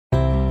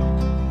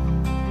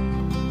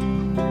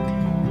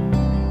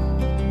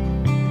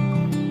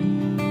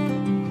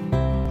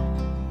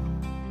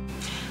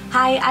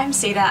Hi, I'm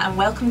Sarah and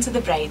welcome to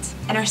The Bride.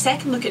 In our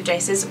second look at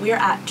dresses, we're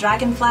at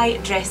Dragonfly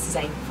Dress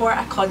Design for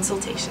a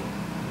consultation.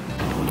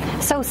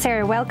 So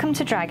Sarah, welcome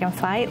to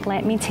Dragonfly.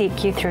 Let me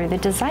take you through the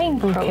design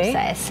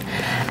process.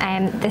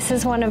 This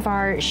is one of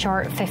our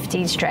short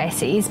 50s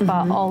dresses,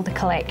 but all the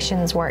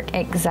collections work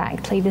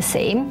exactly the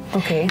same.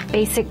 Okay.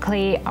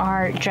 Basically,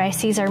 our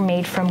dresses are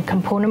made from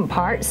component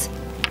parts.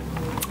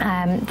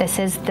 This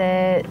is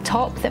the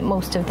top that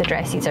most of the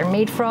dresses are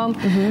made from,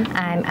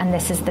 and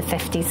this is the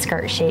 50s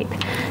skirt shape.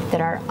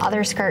 There are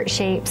other skirt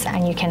shapes,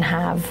 and you can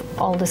have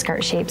all the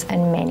skirt shapes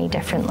in many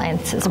different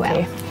lengths as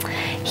well.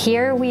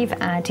 Here we've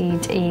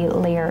added a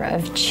layer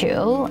of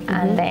tulle,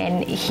 and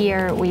then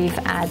here we've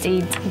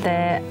added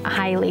the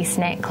high lace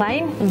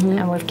neckline,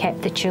 and we've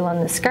kept the tulle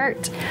on the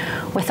skirt.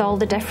 With all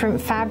the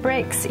different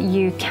fabrics,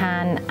 you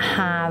can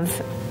have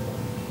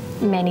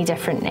many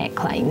different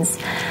necklines.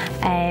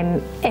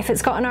 If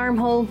it's got an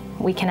armhole,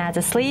 we can add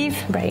a sleeve.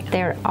 Right.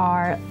 There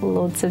are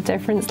loads of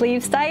different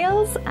sleeve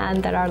styles,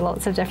 and there are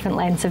lots of different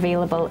lengths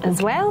available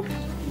as well.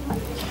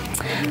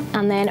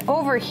 And then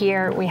over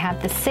here we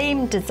have the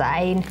same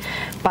design,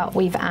 but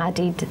we've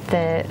added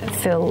the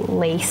full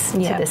lace to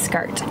the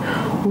skirt.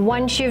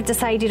 Once you've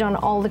decided on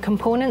all the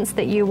components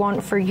that you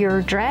want for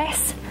your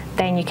dress,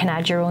 then you can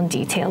add your own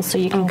details, so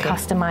you can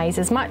customise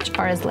as much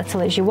or as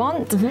little as you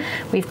want.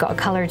 We've got a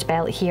coloured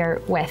belt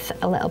here with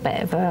a little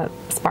bit of a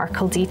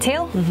sparkle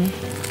detail.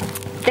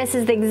 This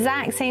is the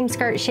exact same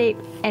skirt shape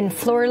in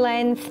floor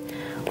length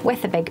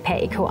with a big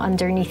petticoat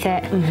underneath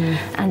it,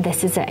 and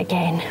this is it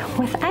again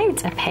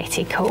without a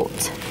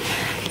petticoat.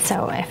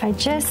 So if I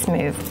just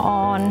move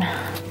on,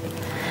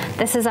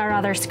 this is our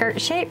other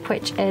skirt shape,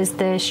 which is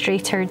the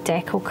straighter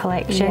deco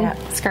collection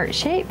skirt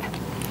shape.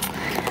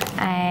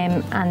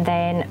 And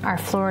then our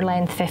floor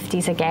length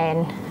 50s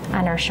again,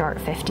 and our short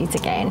 50s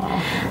again.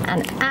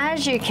 And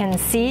as you can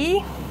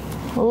see,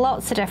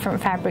 lots of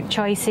different fabric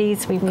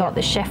choices. We've got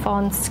the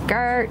chiffon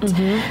skirt,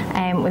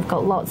 we've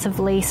got lots of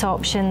lace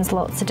options,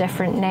 lots of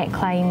different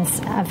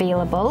necklines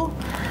available,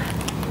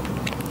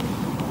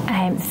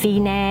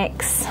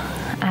 V-necks.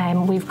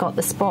 We've got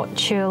the spot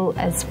tulle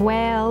as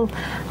well,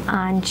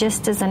 and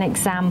just as an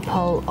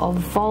example of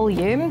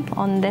volume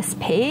on this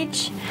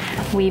page,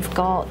 we've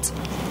got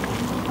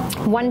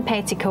one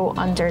petticoat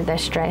under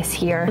this dress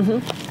here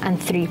and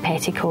 3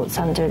 petticoats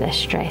under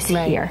this dress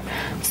here.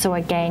 So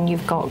again,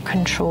 you've got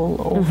control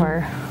over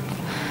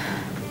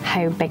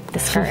how big the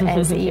skirt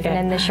is, even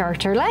in the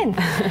shorter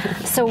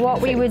length. So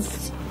what we would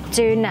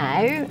do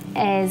now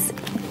is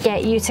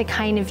get you to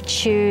kind of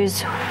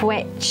choose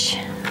which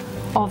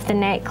of the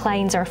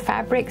necklines or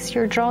fabrics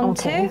you're drawn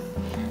to,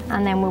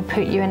 and then we'll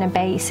put you in a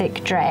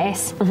basic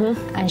dress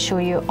and show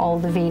you all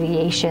the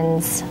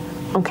variations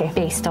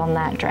based on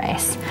that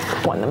dress.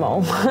 Want them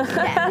all.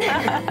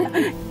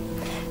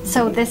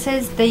 So this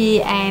is the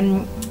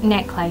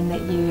neckline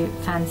that you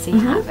fancy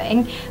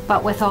having,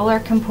 but with all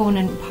our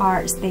component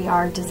parts, they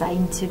are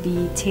designed to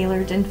be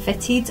tailored and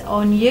fitted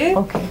on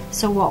you.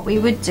 So what we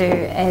would do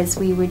is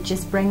we would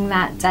just bring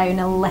that down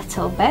a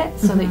little bit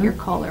so that your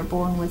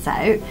collarbone was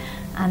out,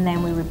 and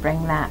then we would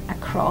bring that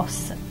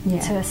across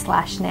to a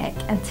slash neck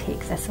and take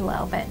this a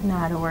little bit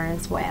narrower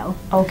as well.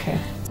 Okay,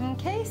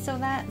 so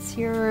that's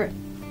your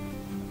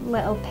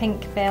little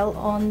pink belt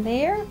on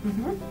there.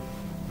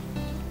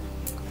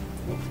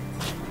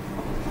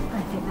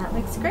 I think that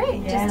looks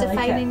great, just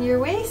defining your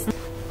waist.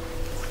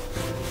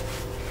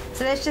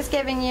 So that's just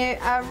giving you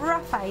a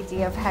rough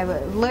idea of how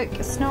it would look.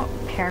 It's not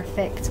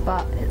perfect,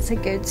 but it's a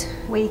good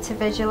way to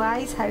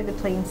visualise how the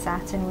plain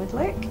satin would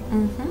look.